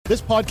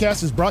This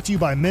podcast is brought to you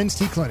by Men's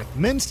T Clinic.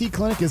 Men's T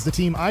Clinic is the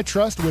team I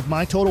trust with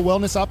my total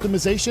wellness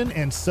optimization,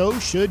 and so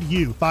should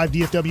you. 5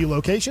 DFW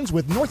locations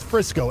with North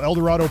Frisco,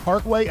 Eldorado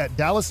Parkway at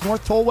Dallas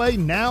North Tollway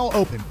now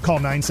open. Call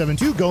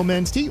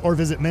 972-GO-MEN'S-T or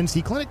visit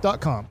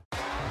mensteclinic.com.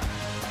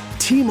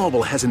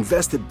 T-Mobile has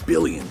invested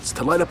billions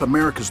to light up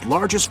America's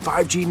largest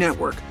 5G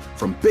network,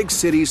 from big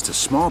cities to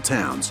small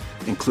towns,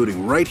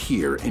 including right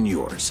here in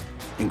yours.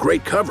 And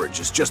great coverage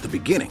is just the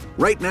beginning.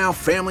 Right now,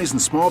 families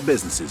and small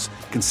businesses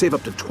can save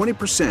up to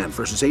 20%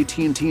 versus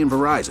AT&T and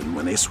Verizon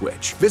when they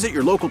switch. Visit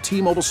your local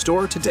T-Mobile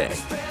store today.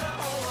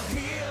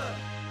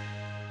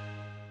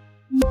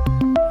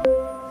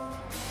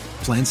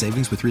 Plan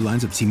savings with 3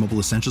 lines of T-Mobile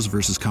Essentials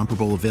versus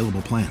comparable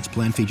available plans.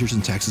 Plan features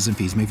and taxes and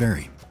fees may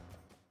vary.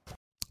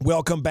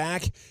 Welcome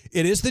back.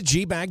 It is the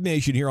G-Bag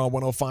Nation here on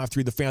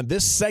 105.3 The Fan.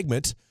 This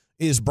segment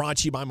is brought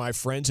to you by my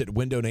friends at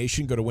Window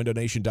Nation. Go to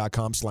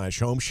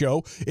windownation.com/home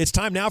show. It's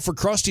time now for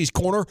Krusty's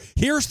Corner.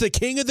 Here's the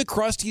king of the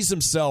Krusties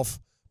himself,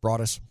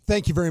 Broadus.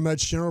 Thank you very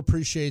much, General.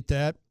 Appreciate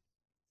that.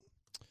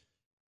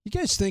 You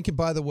guys thinking,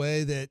 by the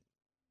way, that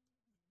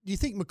do you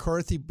think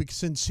McCarthy,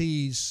 because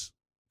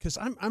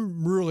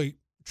I'm really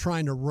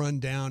trying to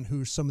run down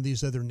who some of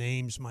these other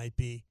names might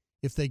be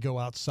if they go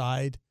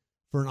outside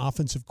for an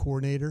offensive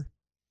coordinator?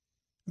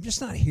 I'm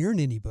just not hearing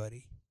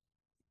anybody.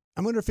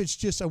 I wonder if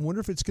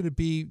it's going to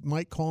be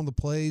Mike calling the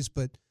plays,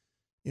 but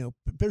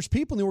there's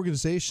people in the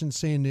organization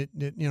saying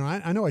that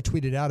I know I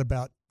tweeted out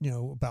about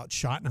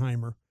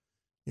Schottenheimer,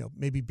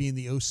 maybe being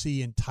the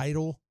OC in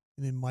title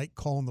and then Mike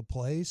calling the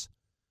plays,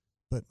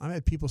 but I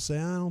had people say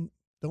I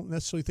don't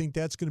necessarily think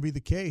that's going to be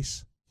the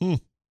case.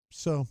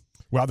 So,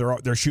 well,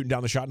 they're shooting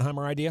down the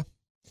Schottenheimer idea.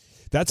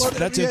 That's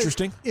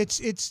interesting.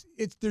 It's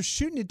they're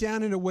shooting it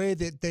down in a way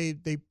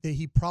that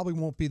he probably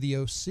won't be the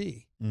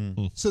OC.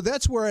 Mm-hmm. So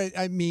that's where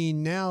I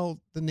mean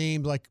now the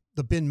name, like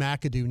the Ben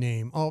McAdoo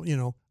name.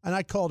 And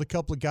I called a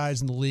couple of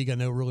guys in the league I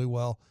know really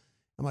well.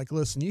 I'm like,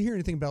 listen, you hear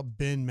anything about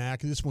Ben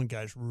McAdoo? This one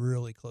guy's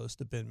really close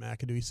to Ben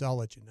McAdoo. He said, I'll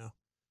let you know.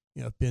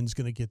 If Ben's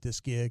going to get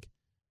this gig.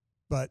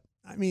 But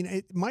I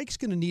mean, Mike's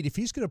going to need, if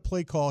he's going to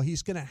play call,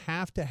 he's going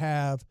to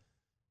have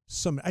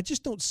some. I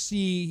just don't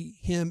see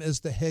him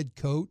as the head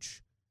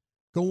coach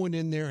going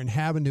in there and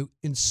having to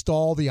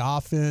install the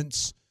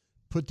offense,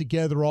 put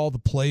together all the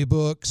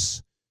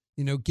playbooks,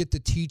 get the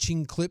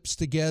teaching clips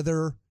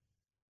together,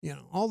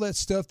 all that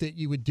stuff that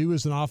you would do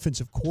as an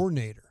offensive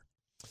coordinator.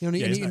 He's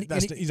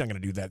not going to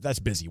do that. That's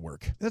busy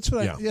work. That's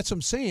what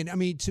I'm saying. I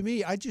mean, to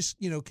me, I just,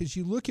 because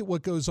you look at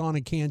what goes on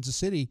in Kansas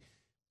City,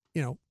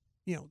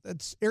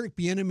 that's Eric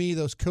Bieniemy,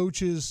 those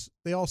coaches,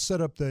 they all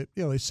set up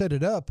they set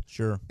it up.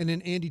 Sure. And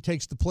then Andy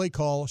takes the play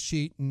call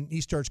sheet and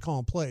he starts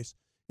calling plays.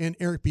 And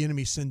Eric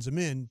Bieniemy sends them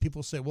in.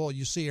 People say, well,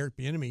 you see Eric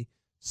Bieniemy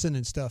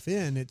sending stuff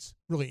in. It's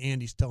really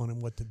Andy's telling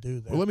him what to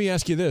do there. Well, let me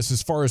ask you this.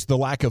 As far as the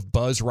lack of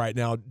buzz right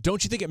now,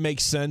 don't you think it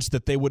makes sense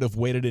that they would have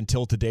waited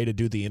until today to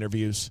do the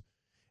interviews?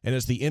 And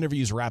as the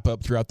interviews wrap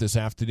up throughout this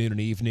afternoon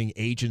and evening,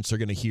 agents are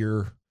going to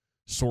hear,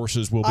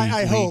 sources will be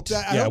I hope.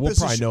 We'll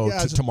probably know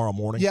tomorrow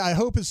morning. Yeah, I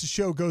hope as the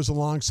show goes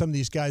along, some of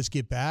these guys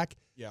get back.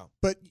 Yeah.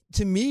 But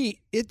to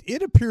me,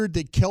 it appeared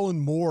that Kellen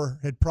Moore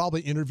had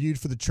probably interviewed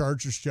for the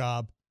Chargers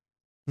job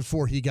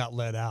before he got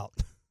let out.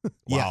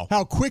 Wow.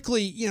 How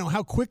quickly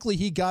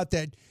he got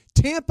that.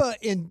 Tampa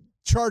and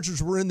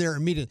Chargers were in there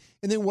immediately.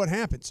 And then what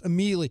happens?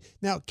 Immediately.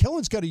 Now,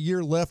 Kellen's got a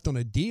year left on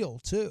a deal,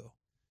 too.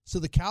 So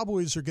the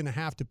Cowboys are going to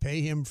have to pay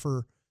him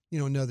for,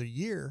 another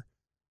year.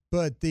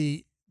 But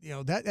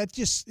that's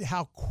just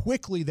how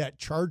quickly that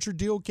Charger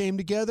deal came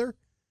together.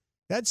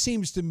 That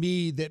seems to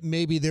me that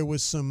maybe there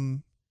was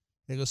some,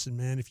 hey, listen,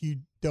 man, if you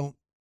don't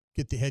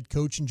get the head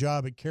coaching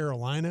job at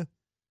Carolina,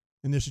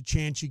 and there's a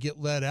chance you get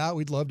let out,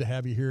 we'd love to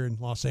have you here in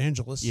Los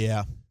Angeles.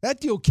 Yeah.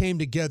 That deal came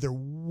together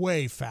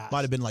way fast.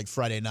 Might have been like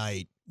Friday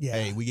night. Yeah.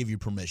 Hey, we give you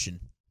permission.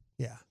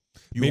 Yeah.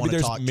 Maybe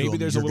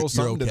there's a little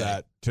something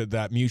to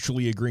that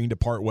mutually agreeing to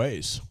part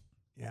ways.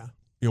 Yeah.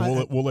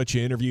 We'll let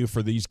you interview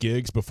for these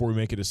gigs before we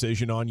make a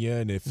decision on you,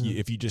 and if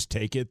you just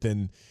take it,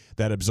 then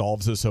that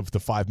absolves us of the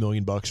 $5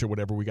 million or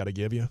whatever we got to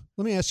give you.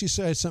 Let me ask you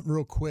something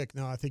real quick.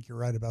 No, I think you're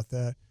right about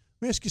that.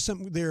 Let me ask you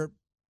something there.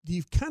 Do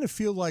you kind of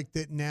feel like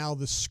that now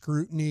the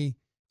scrutiny,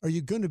 are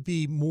you going to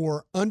be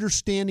more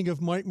understanding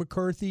of Mike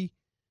McCarthy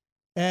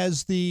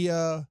as the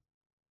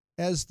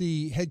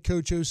head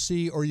coach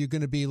OC, or are you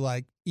going to be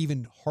like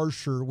even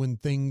harsher when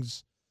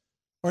things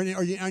are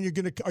you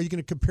going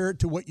to compare it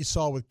to what you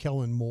saw with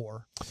Kellen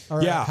Moore?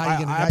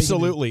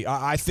 Absolutely.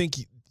 I think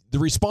the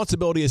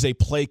responsibility as a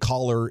play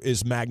caller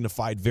is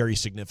magnified very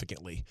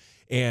significantly.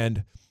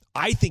 And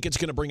I think it's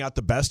going to bring out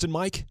the best in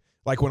Mike.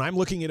 Like when I'm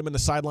looking at him in the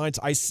sidelines,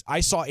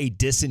 I saw a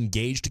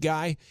disengaged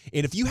guy.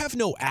 And if you have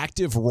no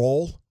active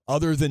role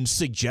other than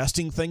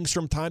suggesting things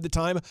from time to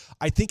time,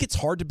 I think it's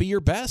hard to be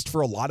your best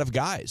for a lot of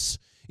guys.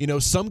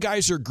 Some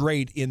guys are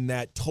great in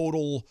that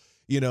total,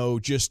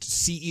 just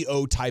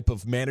CEO type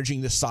of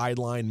managing the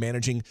sideline,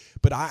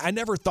 but I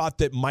never thought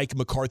that Mike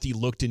McCarthy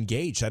looked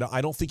engaged.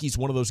 I don't think he's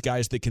one of those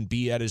guys that can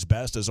be at his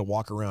best as a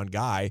walk-around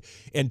guy.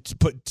 And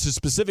to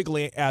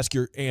specifically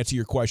answer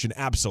your question,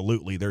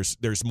 absolutely,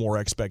 there's more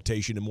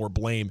expectation and more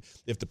blame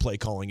if the play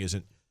calling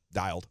isn't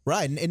dialed.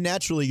 Right, and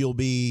naturally you'll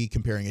be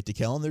comparing it to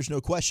Kellen. There's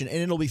no question. And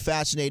it'll be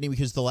fascinating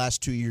because the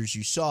last 2 years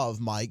you saw of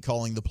Mike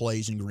calling the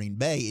plays in Green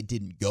Bay, it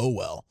didn't go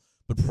well.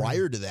 But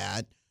prior to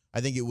that, I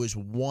think it was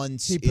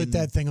once he put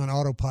that thing on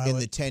autopilot in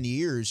the 10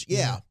 years.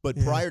 Yeah, but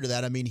prior to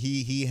that, I mean,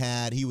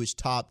 he was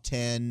top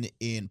 10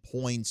 in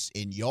points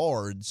in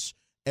yards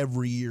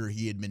every year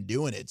he had been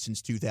doing it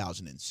since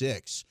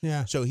 2006.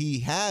 Yeah. So he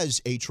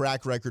has a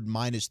track record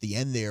minus the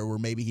end there where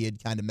maybe he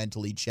had kind of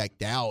mentally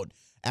checked out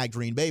at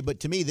Green Bay.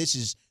 But to me, this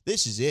is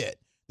it.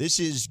 This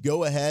is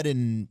go ahead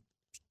and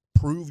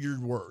prove your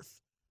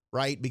worth,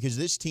 right? Because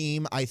this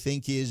team, I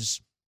think, is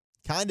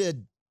kind of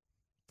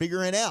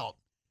figuring out,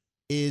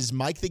 is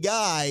Mike the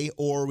guy,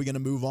 or are we going to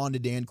move on to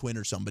Dan Quinn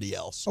or somebody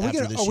else?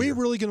 Are we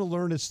really going to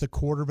learn it's the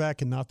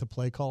quarterback and not the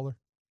play caller?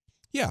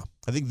 Yeah.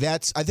 I think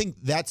that's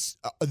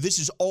this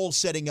is all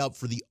setting up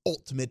for the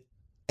ultimate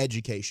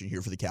education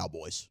here for the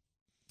Cowboys.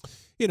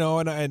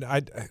 And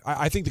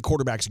I think the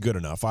quarterback's good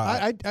enough.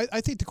 I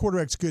think the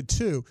quarterback's good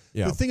too.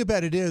 Yeah. The thing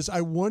about it is,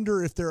 I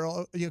wonder if they're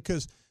all,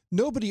 because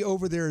nobody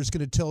over there is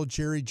going to tell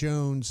Jerry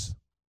Jones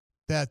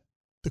that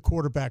the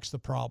quarterback's the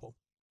problem.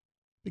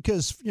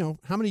 Because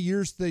how many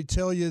years did they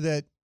tell you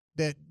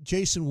that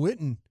Jason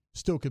Witten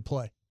still could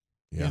play?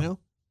 Yeah.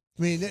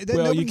 I mean,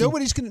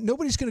 nobody's going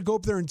to go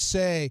up there and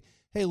say,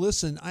 "Hey,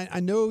 listen,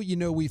 I know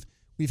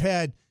we've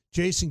had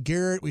Jason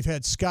Garrett, we've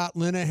had Scott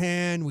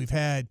Linehan, we've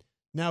had."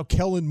 Now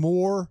Kellen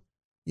Moore,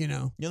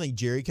 You think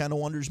Jerry kind of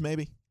wonders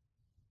maybe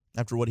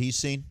after what he's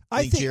seen?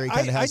 I think Jerry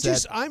kind of has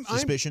that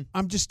suspicion?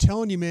 I'm just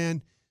telling you,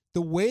 man,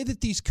 the way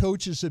that these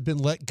coaches have been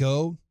let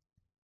go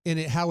and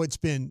how it's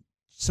been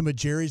some of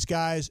Jerry's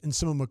guys and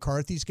some of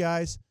McCarthy's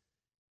guys,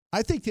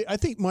 I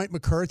think Mike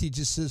McCarthy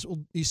just says,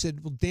 well,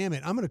 damn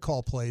it, I'm going to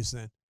call plays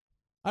then.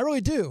 I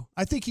really do.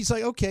 I think he's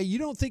like, okay, you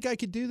don't think I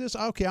could do this?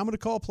 Okay, I'm going to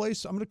call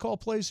plays. I'm going to call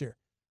plays here.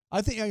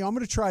 I think I'm going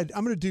to try.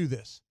 I'm going to do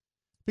this.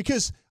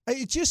 Because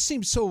it just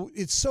seems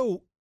it's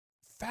so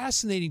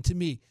fascinating to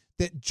me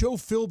that Joe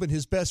Philbin,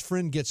 his best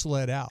friend, gets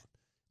let out.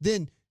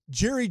 Then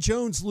Jerry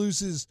Jones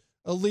loses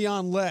a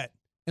Leon Lett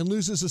and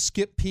loses a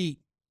Skip Pete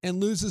and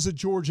loses a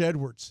George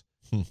Edwards.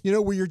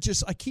 Where you're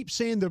just, I keep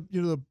saying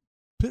the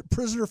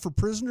prisoner for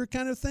prisoner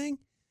kind of thing.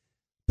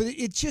 But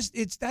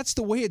that's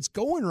the way it's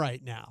going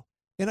right now.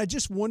 And I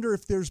just wonder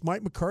if there's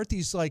Mike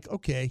McCarthy's like,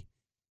 okay,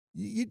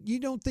 you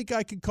don't think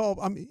I could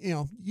call,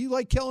 you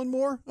like Kellen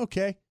Moore?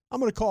 Okay. I'm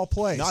going to call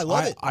plays. No, I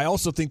love it. I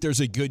also think there's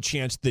a good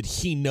chance that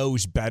he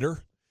knows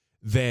better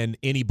than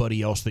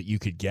anybody else that you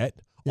could get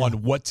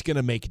on what's going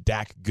to make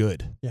Dak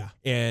good. Yeah.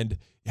 And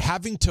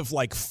having to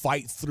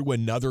fight through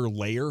another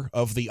layer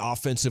of the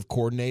offensive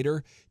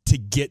coordinator to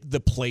get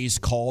the plays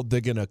called they're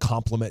going to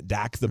complement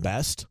Dak the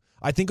best,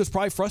 I think it was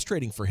probably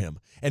frustrating for him.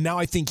 And now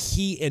I think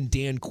he and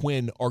Dan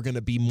Quinn are going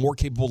to be more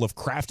capable of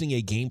crafting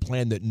a game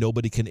plan that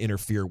nobody can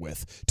interfere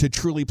with to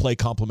truly play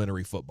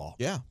complementary football.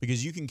 Yeah,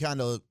 because you can kind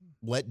of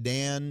let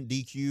Dan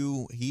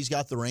DQ. He's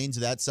got the reins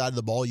of that side of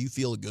the ball. You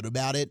feel good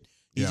about it.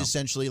 He's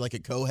essentially like a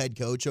co-head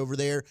coach over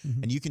there.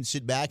 Mm-hmm. And you can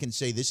sit back and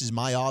say, this is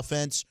my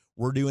offense.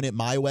 We're doing it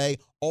my way.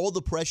 All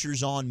the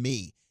pressure's on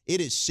me.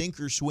 It is sink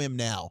or swim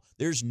now.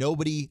 There's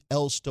nobody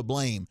else to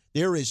blame.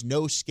 There is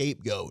no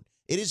scapegoat.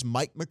 It is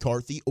Mike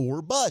McCarthy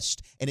or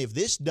bust. And if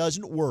this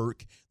doesn't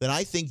work, then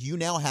I think you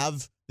now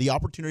have the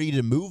opportunity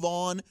to move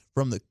on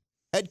from the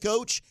head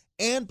coach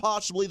and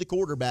possibly the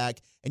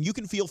quarterback, and you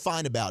can feel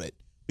fine about it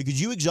because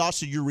you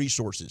exhausted your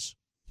resources.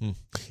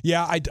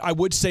 Yeah, I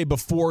would say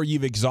before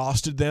you've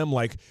exhausted them,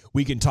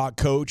 we can talk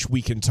coach,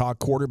 we can talk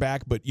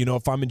quarterback, but,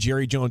 if I'm in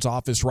Jerry Jones'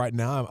 office right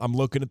now, I'm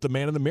looking at the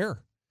man in the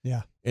mirror.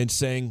 Yeah. And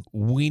saying,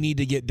 we need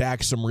to get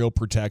Dak some real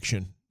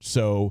protection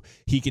so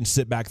he can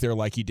sit back there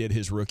like he did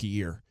his rookie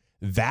year.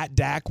 That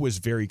Dak was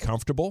very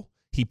comfortable.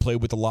 He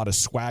played with a lot of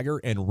swagger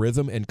and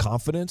rhythm and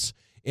confidence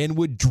and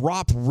would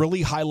drop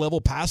really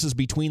high-level passes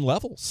between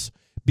levels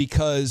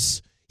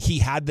because he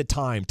had the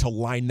time to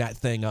line that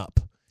thing up.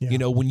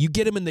 Yeah. When you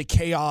get him in the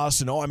chaos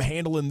and, I'm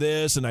handling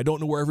this and I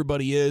don't know where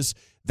everybody is,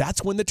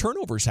 that's when the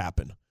turnovers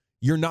happen.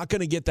 You're not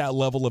going to get that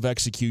level of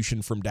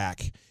execution from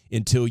Dak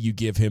until you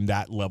give him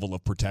that level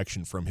of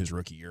protection from his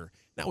rookie year.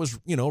 That was,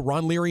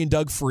 Ron Leary and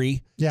Doug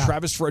Free,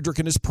 Travis Frederick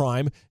in his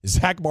prime,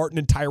 Zach Martin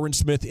and Tyron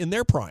Smith in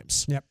their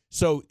primes. Yep.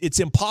 So it's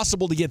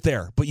impossible to get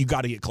there, but you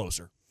got to get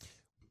closer.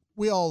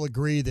 We all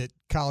agree that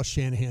Kyle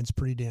Shanahan's a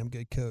pretty damn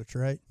good coach,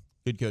 right?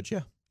 Good coach,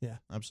 yeah. Yeah.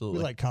 Absolutely.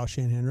 We like Kyle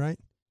Shanahan, right?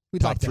 We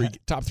top three,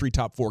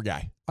 top four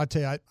guy. I'll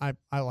tell you,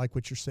 I like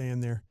what you're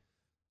saying there.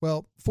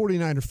 Well,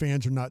 49er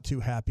fans are not too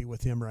happy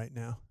with him right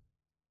now.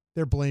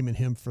 They're blaming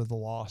him for the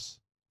loss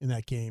in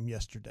that game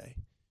yesterday.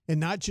 And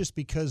not just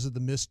because of the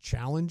missed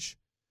challenge,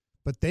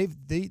 but they've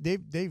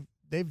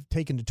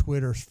taken to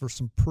Twitter for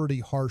some pretty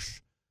harsh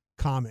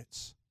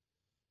comments.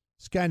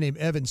 This guy named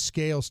Evan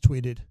Scales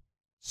tweeted,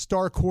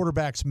 star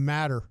quarterbacks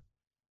matter.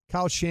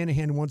 Kyle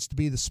Shanahan wants to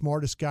be the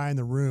smartest guy in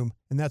the room,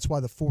 and that's why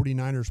the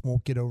 49ers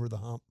won't get over the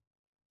hump.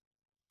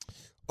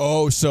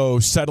 Oh, so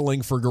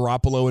settling for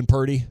Garoppolo and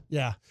Purdy?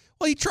 Yeah.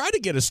 Well, he tried to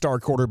get a star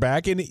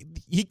quarterback, and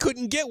he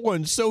couldn't get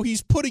one, so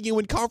he's putting you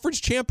in conference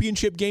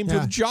championship games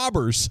with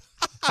jobbers.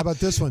 How about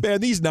this one?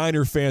 Man, these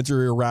Niner fans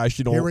are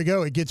irrational. Here we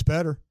go. It gets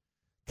better.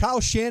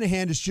 Kyle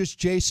Shanahan is just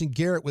Jason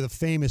Garrett with a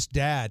famous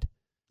dad.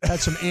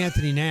 That's some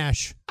Anthony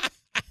Nash.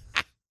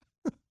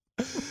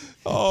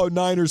 Oh,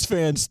 Niners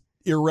fans,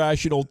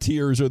 irrational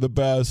tears are the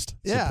best.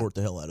 Yeah. Support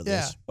the hell out of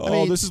this.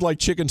 Oh, this is like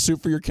chicken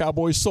soup for your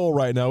Cowboys soul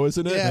right now,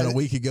 isn't it? Yeah. And a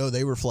week ago,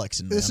 they were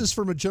flexing. This is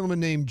from a gentleman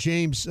named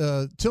James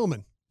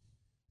Tillman.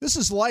 This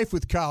is life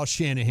with Kyle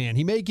Shanahan.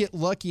 He may get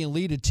lucky and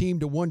lead a team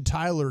to one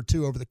title or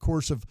two over the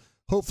course of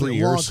hopefully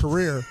a long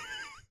career.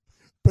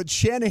 But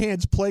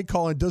Shanahan's play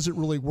calling doesn't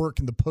really work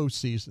in the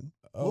postseason.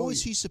 What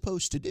was he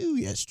supposed to do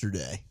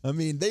yesterday? I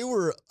mean, they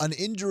were an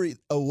injury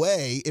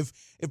away. If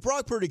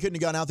Brock Purdy couldn't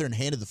have gone out there and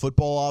handed the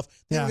football off,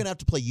 they were going to have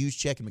to play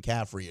Juszczyk and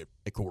McCaffrey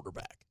at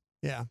quarterback.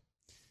 Yeah. A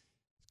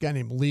guy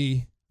named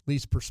Lee.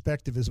 Lee's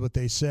perspective is what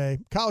they say.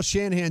 Kyle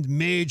Shanahan's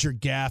major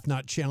gaffe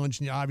not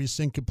challenging the obvious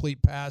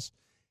incomplete pass.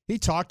 He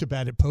talked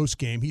about it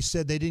post-game. He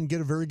said they didn't get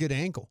a very good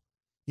angle.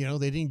 You know,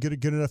 they didn't get a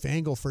good enough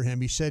angle for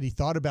him. He said he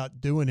thought about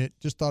doing it,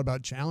 just thought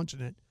about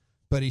challenging it.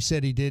 But he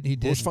said he did.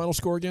 What was the final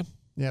score again?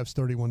 Yeah, it was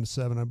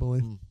 31-7, I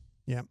believe.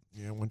 Yeah.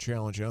 Yeah, one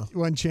challenge, yeah.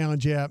 One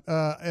challenge, yeah.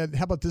 And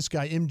how about this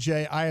guy,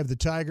 MJ, Eye of the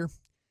Tiger?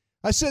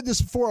 I said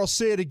this before, I'll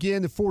say it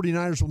again. The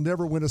 49ers will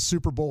never win a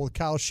Super Bowl with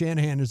Kyle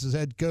Shanahan as his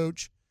head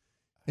coach.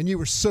 And you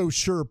were so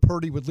sure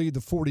Purdy would lead the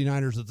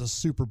 49ers to the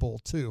Super Bowl,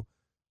 too.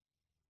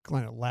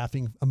 Kind of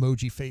laughing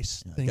emoji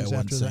face things I wasn't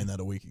after saying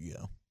that a week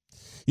ago.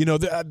 You know,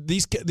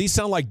 these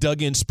sound like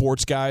dug-in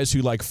sports guys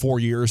who, like 4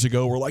 years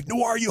ago, were like, "No,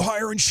 why are you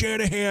hiring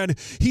Shanahan?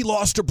 He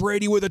lost to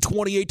Brady with a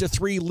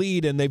 28-3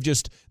 lead," and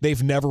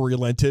they've never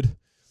relented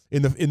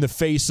in the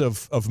face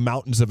of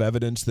mountains of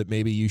evidence that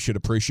maybe you should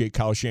appreciate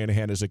Kyle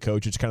Shanahan as a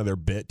coach. It's kind of their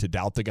bit to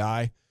doubt the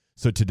guy.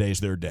 So today's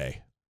their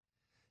day.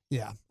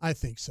 Yeah, I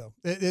think so.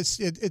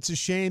 It's a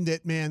shame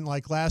that, man,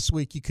 like last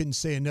week you couldn't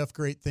say enough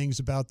great things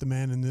about the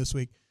man, and this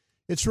week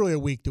it's really a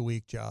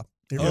week-to-week job.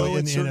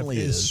 It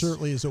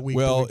certainly is a week.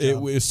 Well, it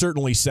was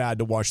certainly sad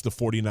to watch the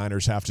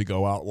 49ers have to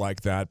go out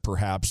like that.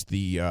 Perhaps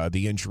the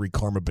injury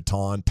karma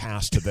baton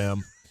passed to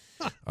them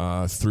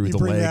through the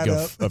leg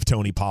of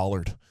Tony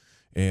Pollard.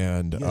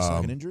 And you guys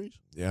talking injuries?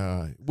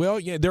 Yeah. Well,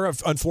 yeah, they're an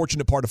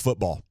unfortunate part of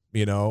football,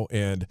 you know,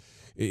 and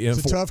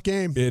it's a tough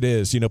game. It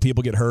is. You know,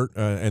 people get hurt,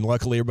 and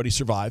luckily everybody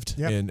survived,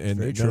 yep, and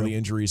none of the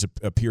injuries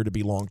appear to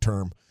be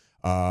long-term.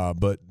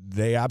 But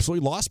they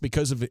absolutely lost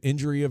because of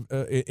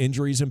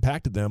injuries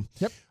impacted them.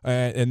 Yep.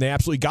 And they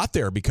absolutely got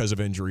there because of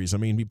injuries. I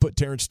mean, you put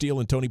Terrence Steele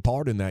and Tony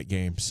Pollard in that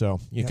game. So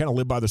you kind of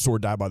live by the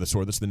sword, die by the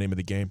sword. That's the name of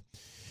the game.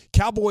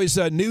 Cowboys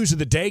news of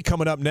the day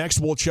coming up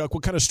next. Chuck,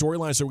 what kind of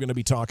storylines are we going to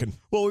be talking?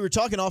 Well, we were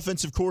talking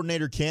offensive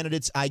coordinator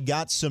candidates. I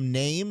got some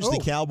names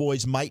the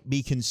Cowboys might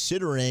be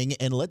considering,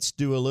 and let's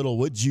do a little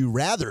Would You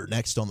Rather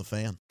next on The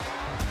Fan.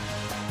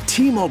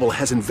 T-Mobile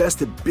has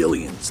invested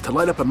billions to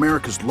light up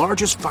America's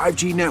largest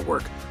 5G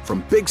network,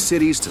 from big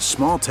cities to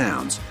small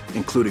towns,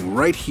 including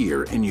right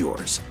here in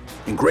yours.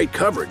 And great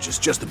coverage is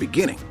just the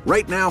beginning.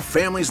 Right now,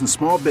 families and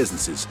small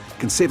businesses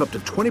can save up to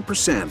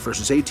 20%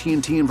 versus AT&T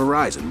and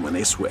Verizon when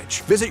they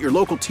switch. Visit your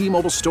local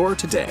T-Mobile store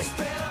today.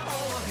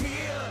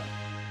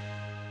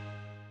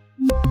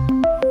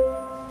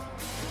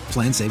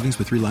 Plan savings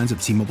with 3 lines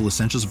of T-Mobile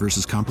Essentials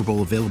versus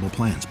comparable available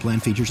plans. Plan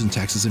features and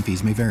taxes and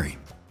fees may vary.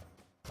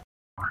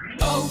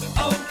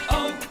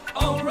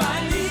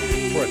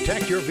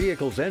 Protect your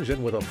vehicle's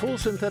engine with a full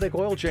synthetic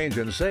oil change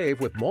and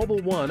save with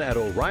Mobil 1 at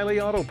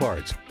O'Reilly Auto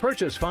Parts.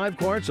 Purchase 5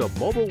 quarts of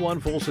Mobil 1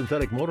 full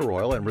synthetic motor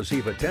oil and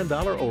receive a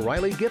 $10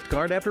 O'Reilly gift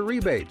card after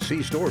rebate.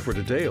 See store for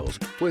details.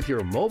 With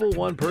your Mobil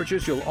 1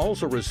 purchase, you'll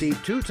also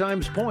receive 2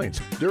 times points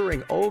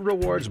during O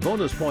Rewards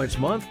Bonus Points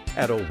Month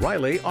at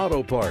O'Reilly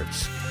Auto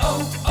Parts.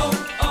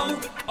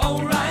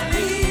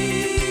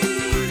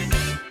 O'Reilly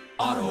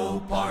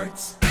Auto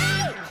Parts.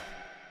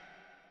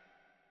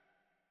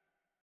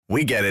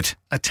 We get it.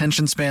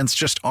 Attention spans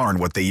just aren't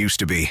what they used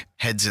to be.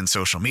 Heads in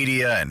social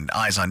media and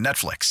eyes on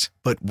Netflix.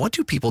 But what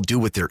do people do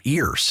with their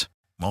ears?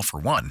 Well, for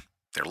one,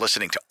 they're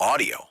listening to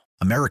audio.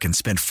 Americans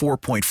spend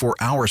 4.4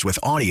 hours with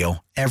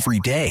audio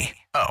every day.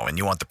 Oh, and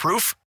you want the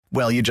proof?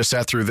 Well, you just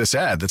sat through this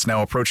ad that's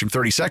now approaching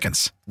 30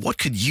 seconds. What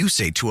could you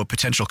say to a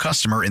potential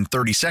customer in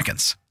 30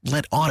 seconds?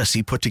 Let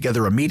Odyssey put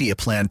together a media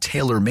plan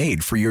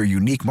tailor-made for your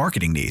unique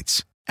marketing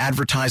needs.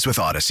 Advertise with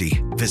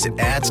Odyssey. Visit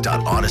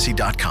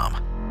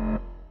ads.odyssey.com.